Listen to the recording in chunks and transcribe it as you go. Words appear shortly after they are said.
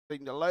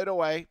To load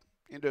away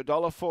into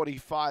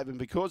 $1.45, and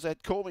because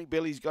that Call Me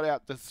Billy's got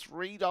out to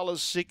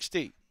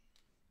 $3.60.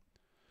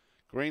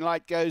 Green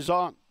light goes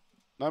on.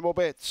 No more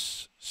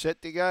bets.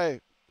 Set to go.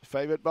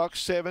 Favourite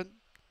box 7.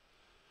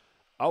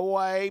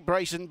 Away,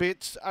 Brace and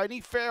Bits, only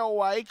fair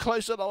away,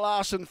 closer to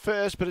last and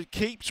first, but it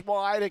keeps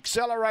wide,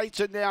 accelerates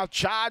and now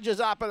charges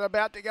up and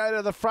about to go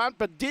to the front,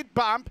 but did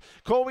bump.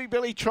 Call Me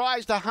Billy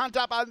tries to hunt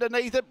up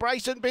underneath it.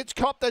 Brace and Bits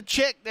copped the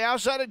check now,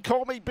 so did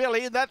Call Me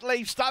Billy, and that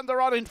leaves Thunder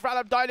On in front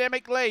of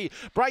Dynamic Lee.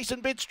 Brace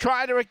and Bits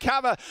trying to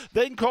recover,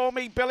 then Call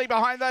Me Billy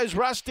behind those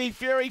Rusty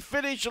Fury.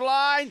 Finish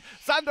line,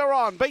 Thunder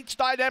On beats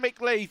Dynamic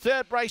Lee.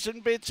 Third, Brace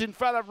and Bits in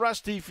front of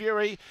Rusty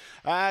Fury.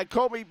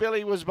 Call Me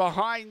Billy was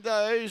behind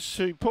those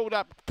who pulled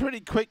up pretty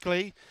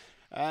quickly,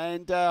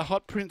 and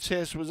Hot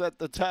Princess was at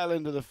the tail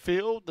end of the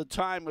field. The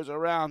time was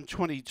around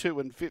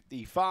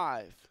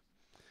 22:55.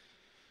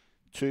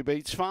 2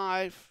 beats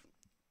 5.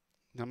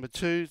 Number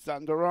 2,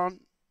 Thunder On.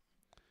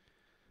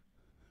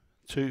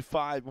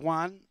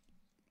 2-5-1.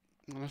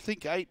 And I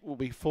think 8 will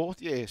be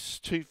fourth. Yes,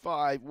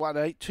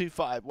 2-5-1-8,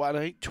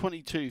 2-5-1-8,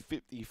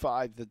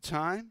 22:55 the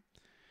time.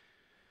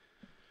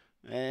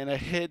 And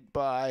ahead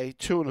by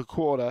 2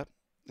 1/4.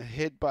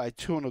 Ahead by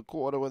 2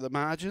 1/4 were the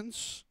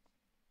margins.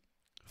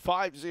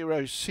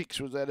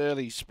 5.06 was that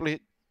early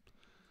split.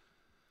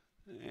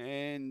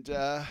 And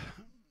yeah,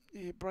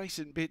 Brace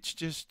and Bits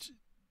just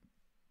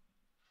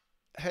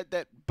had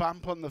that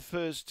bump on the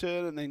first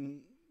turn and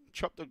then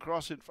chopped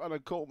across in front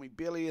of Call Me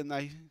Billy, and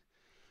they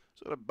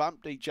sort of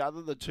bumped each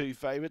other, the two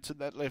favourites,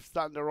 and that left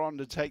Thunder On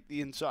to take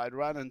the inside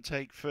run and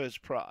take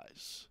first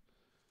prize.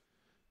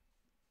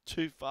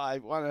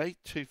 2-5-1-8,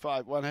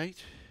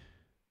 2-5-1-8.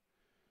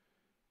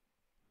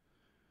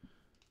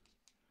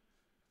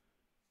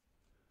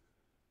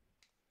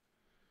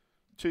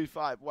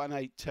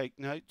 2-5-1-8, take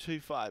note.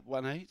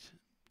 2-5-1-8,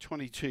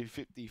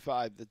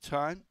 22:55 the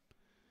time.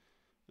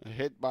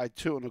 Ahead by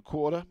 2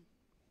 1/4.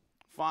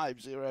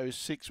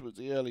 5.06 was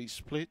the early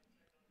split.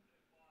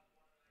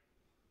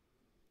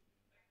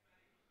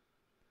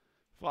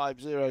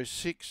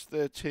 5.06,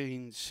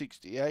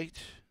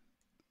 13.68.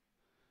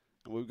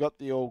 And we've got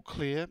the all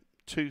clear.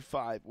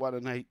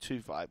 2-5-1-8,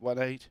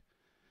 2-5-1-8.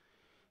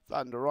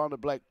 Thunder On, a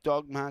Black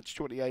Dog, March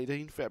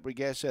 2018.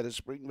 Fabregas out of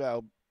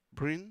Springvale,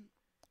 Bryn.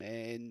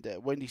 And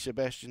Wendy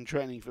Sebastian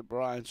training for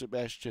Brian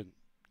Sebastian.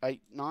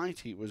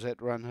 8.90 was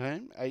that run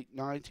home.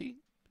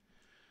 8.90.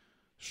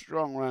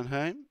 Strong run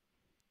home.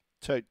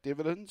 Tote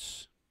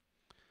dividends.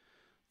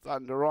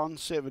 Thunder On,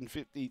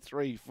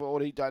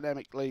 7.53.40.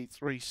 Dynamic Lead,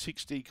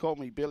 3.60. Call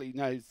Me Billy,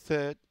 no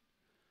third.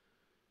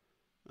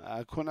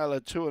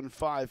 Quinella, 2 and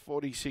 5,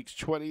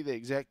 46.20. The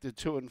exacta,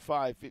 2 and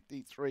 5,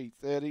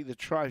 53.30. The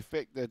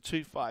trifecta,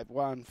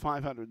 251,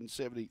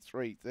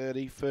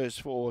 573.30.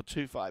 First 4,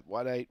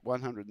 2518,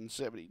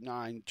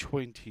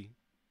 179.20.